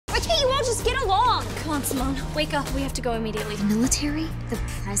Come on, Simone. Wake up. We have to go immediately. The military? The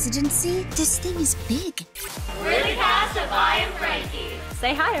presidency? This thing is big. We're the cast of I Am Frankie.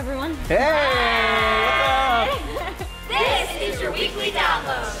 Say hi, everyone. Hey! What's up? This is your weekly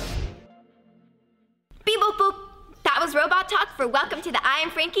download. Beep boop boop. That was Robot Talk for Welcome to the I Am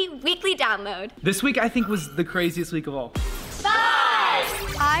Frankie weekly download. This week I think was the craziest week of all. 5!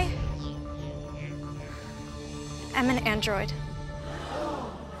 I am an android.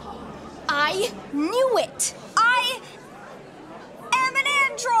 I knew it! I am an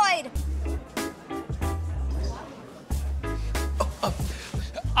android!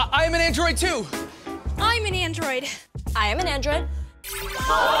 I am an android too! I'm an android. I am an android.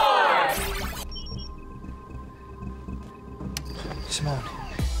 4! Simone,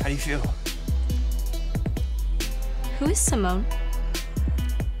 how do you feel? Who is Simone?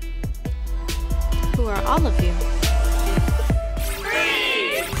 Who are all of you? 3!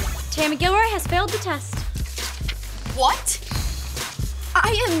 Tammy Gilroy has failed the test. What?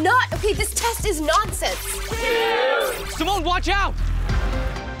 I am not. Okay, this test is nonsense. 2! Simone, watch out!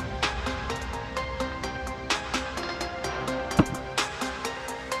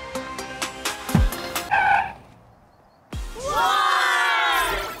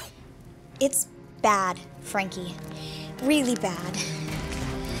 It's bad, Frankie. Really bad.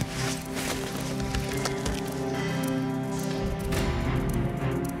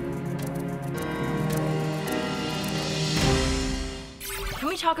 Can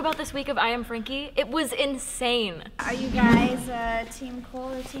we talk about this week of I Am Frankie? It was insane. Are you guys Team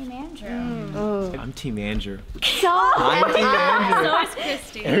Cole or Team Andrew? I'm Team Andrew. So I'm Team Andrew. So is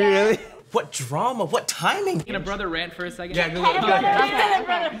Christy. Really? What drama, what timing? Can a brother rant for a second? Yeah, go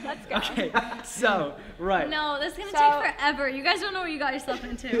Okay, let's go. Okay, so, right. No, this is gonna take forever. You guys don't know what you got yourself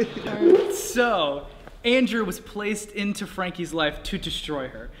into. So, Andrew was placed into Frankie's life to destroy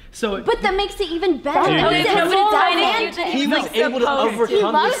her. So, But that makes it even better. he was able to overcome He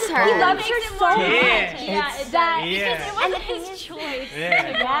loves her. He loves her so much. Yeah, it does. Yeah. Because it wasn't his choice.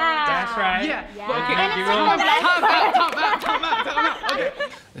 Yeah. That's right. yeah. Okay, Time out. Okay.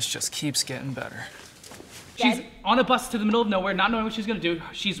 This just keeps getting better. She's on a bus to the middle of nowhere, not knowing what she's gonna do.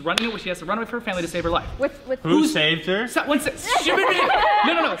 She's running away. She has to run away from her family to save her life. Who saved her? Stop, one sec. No,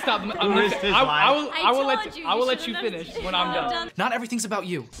 stop. I will let you finish when I'm done. Not everything's about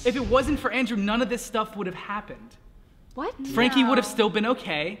you. If it wasn't for Andrew, none of this stuff would have happened. What? Frankie would have still been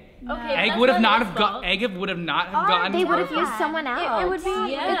okay. Okay, Egg would have not have gotten. They would have used someone else. It would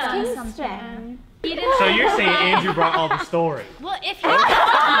be Yeah. something. So you're saying Andrew brought all the story? Well, if he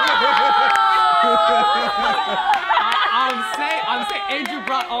I'm saying Andrew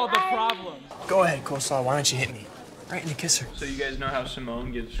brought all the problems. Go ahead, Coleslaw, why don't you hit me? Right in the kisser. So you guys know how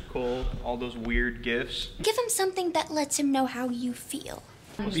Simone gives Cole all those weird gifts? Give him something that lets him know how you feel.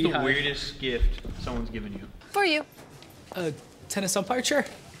 What's the weirdest gift someone's given you? For you. Tennis umpire chair.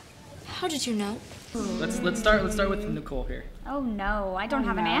 How did you know? Let's start with Nicole here. Oh no, I don't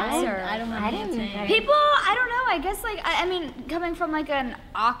have an answer. I don't have an answer. People, I don't know. I guess like I mean, coming from like an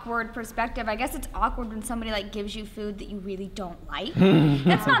awkward perspective, I guess it's awkward when somebody like gives you food that you really don't like.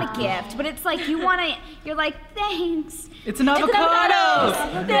 That's not a gift, but it's like you wanna. You're like, thanks. It's an avocado.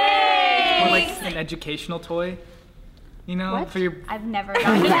 Thanks. Or like an educational toy. You know, for your. I've never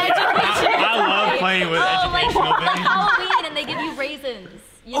done that. I love playing with educational For things. Halloween, and they give you raisins.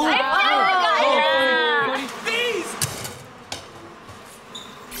 You know?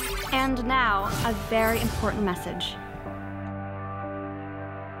 And now, a very important message.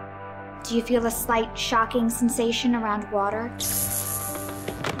 Do you feel a slight shocking sensation around water?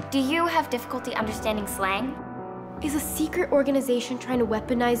 Do you have difficulty understanding slang? Is a secret organization trying to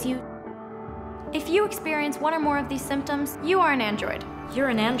weaponize you? If you experience one or more of these symptoms, you are an android. You're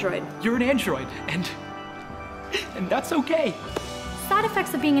an android. You're an android, and that's okay. Side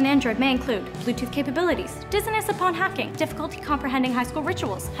effects of being an android may include Bluetooth capabilities, dizziness upon hacking, difficulty comprehending high school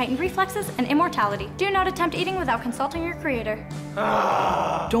rituals, heightened reflexes, and immortality. Do not attempt eating without consulting your creator.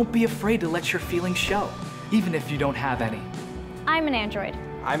 Don't be afraid to let your feelings show, even if you don't have any. I'm an android.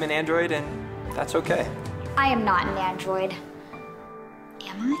 I'm an android, and that's okay. I am not an android.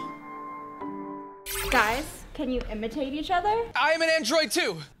 Am I? Guys, can you imitate each other? I am an android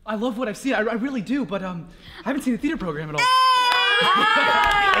too. I love what I've seen. I really do, but I haven't seen the theater program at all.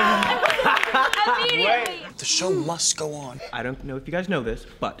 Immediately. The show must go on. I don't know if you guys know this,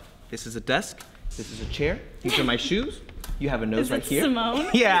 but this is a desk, this is a chair, these are my shoes, you have a nose right here. Simone?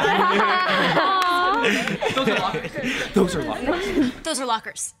 Yeah. Those are lockers. Those are lockers. Those are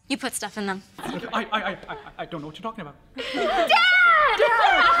lockers. You put stuff in them. I don't know what you're talking about.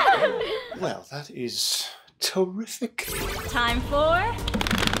 Well, that is terrific. Time for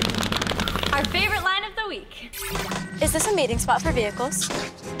our favorite line of Is this a meeting spot for vehicles?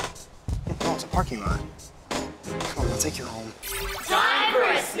 No, it's a parking lot. Come on, I'll take you home. Time for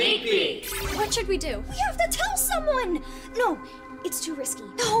a sneak peek. What should we do? We have to tell someone. No, it's too risky.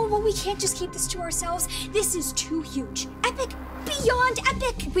 No, well, we can't just keep this to ourselves. This is too huge. Epic, beyond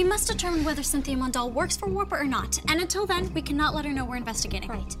epic. We must determine whether Cynthia Mondal works for Warpa or not. And until then, we cannot let her know we're investigating.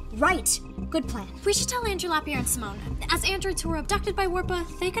 Right. Good plan. We should tell Andrew Lapierre and Simone. As androids who were abducted by Warpa,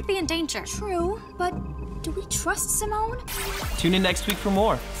 they could be in danger. True, but do we trust Simone? Tune in next week for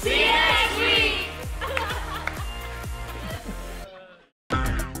more. See you next week.